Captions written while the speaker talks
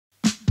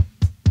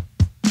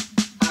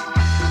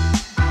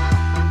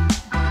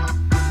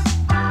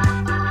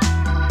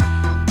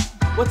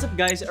What's up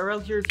guys, RL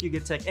here with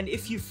YugaTech, and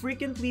if you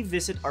frequently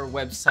visit our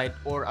website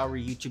or our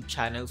YouTube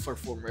channel for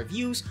phone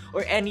reviews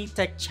or any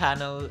tech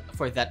channel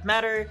for that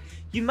matter,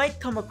 you might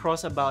come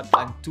across about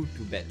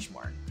AnTuTu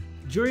benchmark.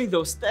 During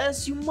those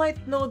tests, you might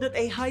know that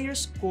a higher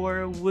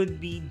score would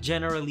be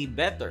generally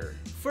better.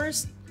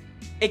 First,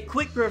 a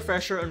quick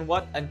refresher on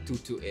what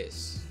AnTuTu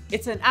is.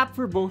 It's an app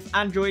for both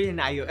Android and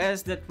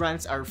iOS that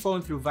runs our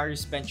phone through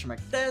various benchmark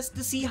tests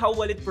to see how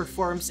well it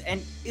performs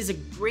and is a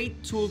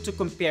great tool to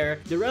compare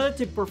the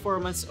relative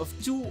performance of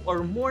two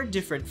or more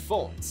different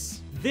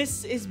phones.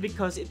 This is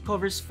because it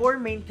covers four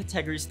main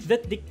categories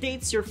that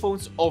dictates your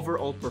phone's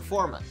overall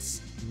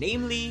performance,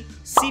 namely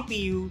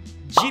CPU,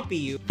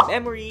 GPU,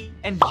 memory,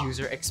 and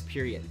user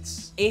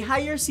experience. A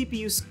higher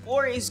CPU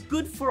score is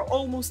good for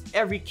almost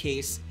every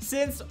case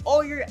since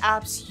all your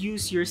apps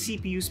use your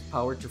CPU's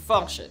power to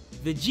function.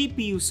 The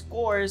GPU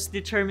scores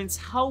determines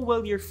how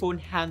well your phone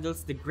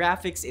handles the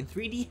graphics in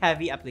 3D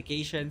heavy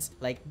applications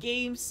like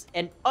games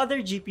and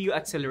other GPU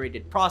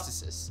accelerated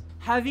processes.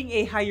 Having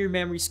a higher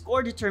memory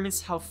score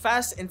determines how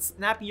fast and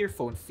snappy your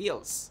phone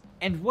feels.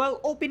 And while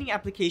opening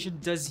application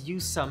does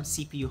use some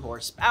CPU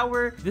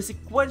horsepower, the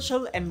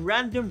sequential and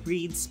random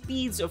read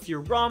speeds of your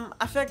ROM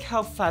affect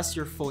how fast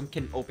your phone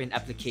can open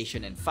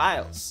application and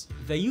files.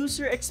 The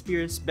user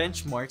experience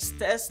benchmarks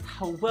test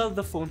how well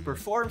the phone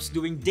performs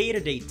doing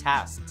day-to-day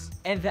tasks.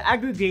 And the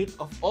aggregate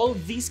of all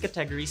these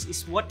categories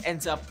is what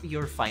ends up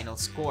your final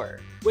score.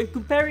 When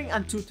comparing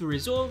AnTuTu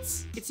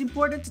results, it's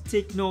important to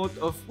take note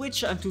of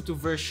which AnTuTu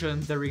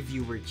version the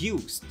reviewer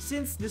used,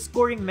 since the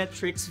scoring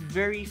metrics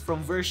vary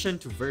from version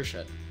to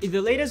version. In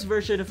the latest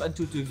version of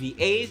AnTuTu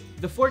V8,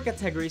 the four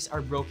categories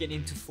are broken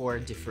into four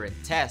different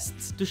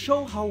tests to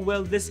show how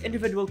well these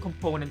individual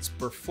components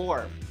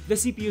perform. The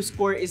CPU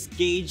score is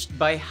gauged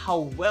by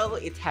how well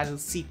it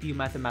handles CPU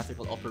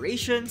mathematical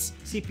operations,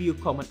 CPU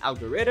common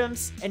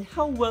algorithms, and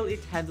how well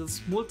it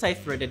handles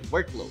multi-threaded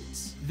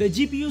workloads. The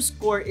GPU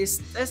score is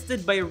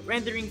tested by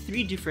rendering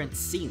three different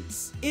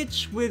scenes,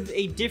 each with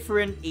a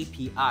different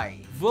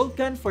API.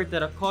 Vulkan for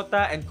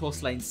terracotta and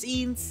coastline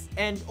scenes,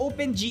 and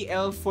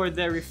OpenGL for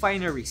the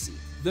refinery scene.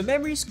 The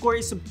memory score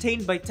is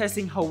obtained by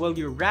testing how well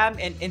your RAM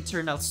and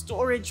internal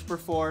storage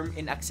perform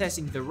in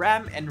accessing the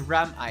RAM and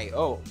RAM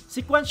I/O,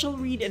 sequential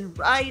read and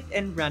write,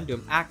 and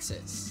random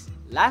access.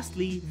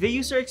 Lastly, the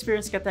user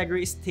experience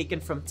category is taken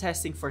from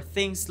testing for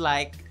things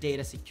like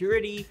data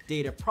security,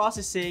 data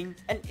processing,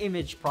 and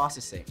image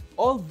processing.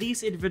 All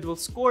these individual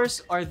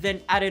scores are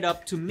then added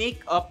up to make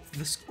up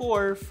the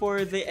score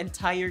for the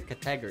entire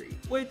category,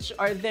 which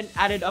are then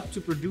added up to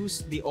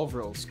produce the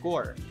overall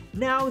score.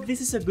 Now,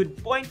 this is a good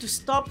point to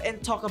stop and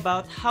talk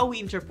about how we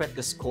interpret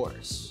the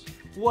scores.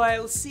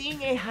 While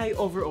seeing a high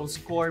overall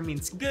score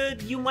means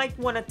good, you might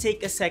want to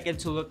take a second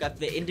to look at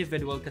the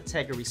individual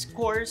category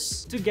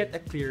scores to get a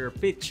clearer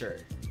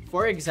picture.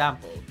 For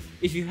example,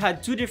 if you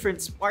had two different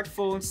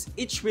smartphones,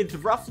 each with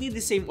roughly the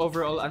same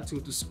overall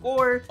AnTuTu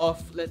score of,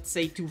 let's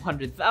say,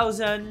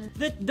 200,000,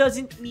 that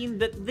doesn't mean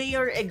that they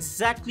are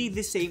exactly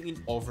the same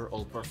in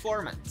overall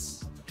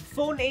performance.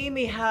 Phone A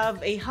may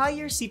have a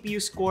higher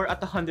CPU score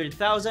at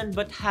 100,000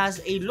 but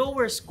has a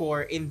lower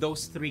score in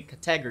those three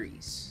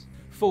categories.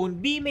 Phone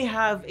B may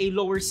have a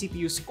lower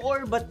CPU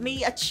score but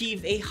may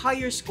achieve a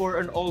higher score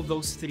on all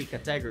those three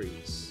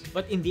categories.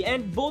 But in the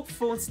end, both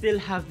phones still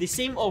have the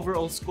same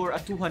overall score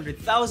at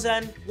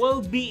 200,000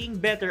 while being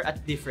better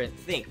at different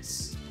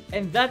things.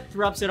 And that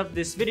wraps it up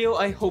this video.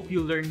 I hope you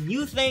learned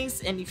new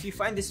things, and if you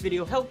find this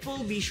video helpful,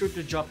 be sure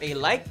to drop a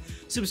like,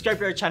 subscribe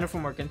to our channel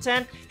for more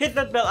content, hit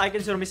that bell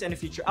icon so you don't miss any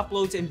future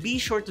uploads, and be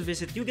sure to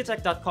visit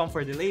yugatech.com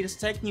for the latest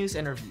tech news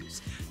and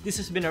reviews. This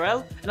has been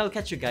RL, and I'll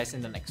catch you guys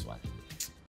in the next one.